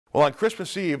Well, on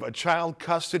Christmas Eve, a child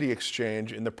custody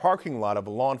exchange in the parking lot of a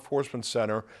law enforcement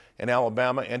center in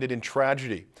Alabama ended in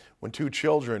tragedy when two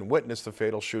children witnessed the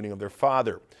fatal shooting of their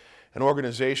father. An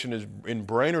organization in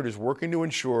Brainerd is working to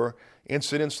ensure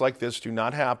incidents like this do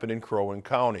not happen in Crow Wing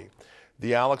County.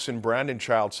 The Alex and Brandon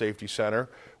Child Safety Center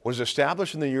was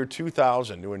established in the year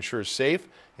 2000 to ensure safe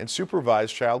and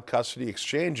supervised child custody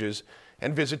exchanges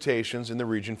and visitations in the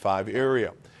Region 5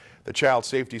 area. The Child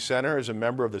Safety Center is a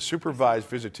member of the Supervised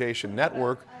Visitation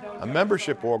Network, a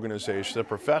membership organization of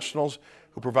professionals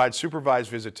who provide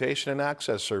supervised visitation and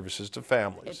access services to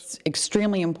families. It's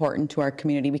extremely important to our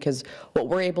community because what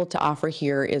we're able to offer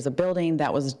here is a building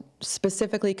that was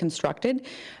specifically constructed,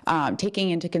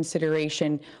 taking into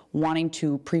consideration wanting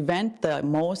to prevent the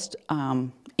most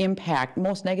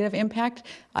negative impact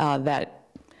that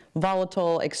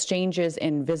volatile exchanges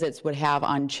and visits would have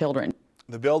on children.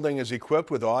 The building is equipped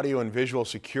with audio and visual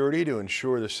security to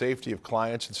ensure the safety of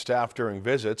clients and staff during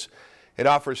visits. It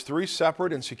offers 3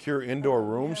 separate and secure indoor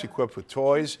rooms equipped with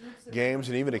toys, games,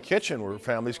 and even a kitchen where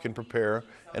families can prepare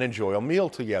and enjoy a meal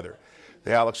together.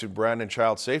 The Alex and Brandon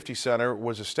Child Safety Center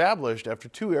was established after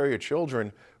 2 area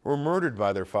children were murdered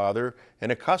by their father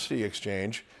in a custody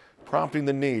exchange, prompting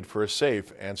the need for a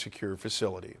safe and secure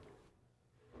facility.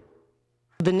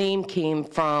 The name came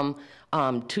from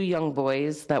 2 young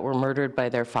boys that were murdered by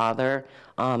their father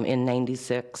in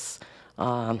 '96,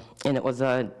 and it was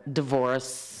a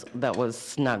divorce that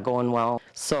was not going well.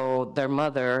 So their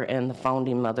mother and the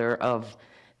founding mother of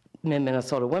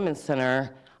Minnesota Women's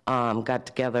Center got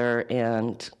together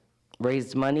and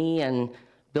raised money and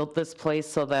built this place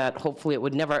so that hopefully it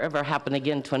would never ever happen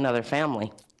again to another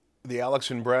family. The Alex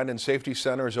and Brandon Safety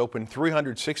Center is open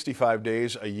 365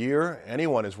 days a year.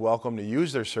 Anyone is welcome to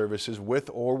use their services with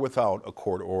or without a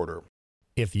court order.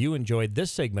 If you enjoyed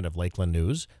this segment of Lakeland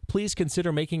News, please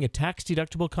consider making a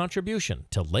tax-deductible contribution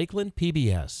to Lakeland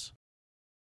PBS.